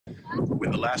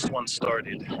When the last one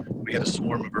started, we had a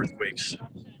swarm of earthquakes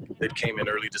that came in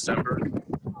early December,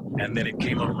 and then it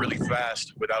came up really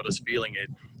fast without us feeling it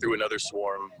through another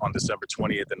swarm on December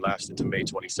 20th and lasted to May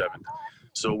 27th.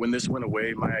 So when this went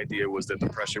away, my idea was that the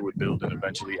pressure would build and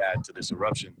eventually add to this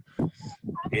eruption.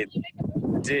 It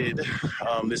did.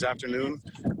 This afternoon,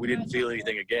 we didn't feel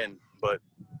anything again, but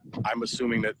I'm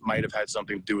assuming that might have had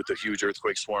something to do with the huge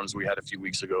earthquake swarms we had a few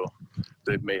weeks ago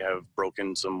that may have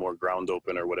broken some more ground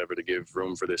open or whatever to give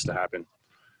room for this to happen.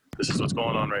 This is what's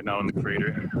going on right now in the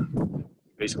crater.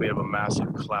 Basically have a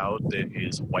massive cloud that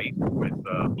is white with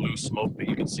blue smoke that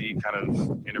you can see kind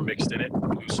of intermixed in it.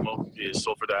 Blue smoke is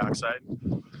sulfur dioxide.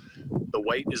 The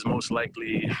white is most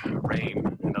likely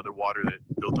rain and other water that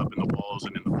built up in the walls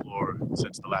and in the floor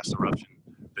since the last eruption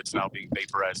that's now being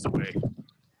vaporized away.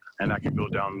 And that could go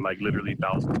down like literally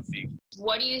thousands of feet.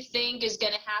 What do you think is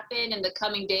going to happen in the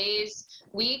coming days,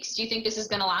 weeks? Do you think this is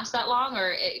going to last that long,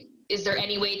 or is there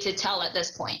any way to tell at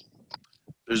this point?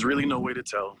 There's really no way to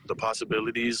tell. The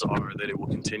possibilities are that it will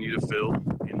continue to fill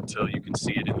until you can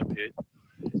see it in the pit.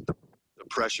 The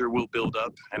pressure will build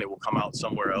up and it will come out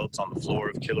somewhere else on the floor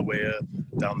of Kilauea,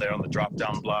 down there on the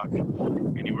drop-down block,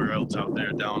 anywhere else out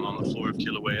there down on the floor of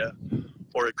Kilauea.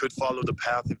 Or it could follow the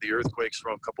path of the earthquakes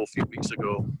from a few weeks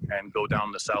ago and go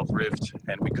down the South Rift,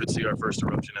 and we could see our first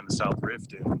eruption in the South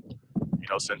Rift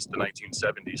since the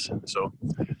 1970s. So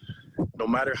no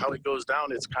matter how it goes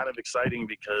down, it's kind of exciting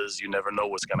because you never know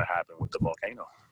what's going to happen with the volcano.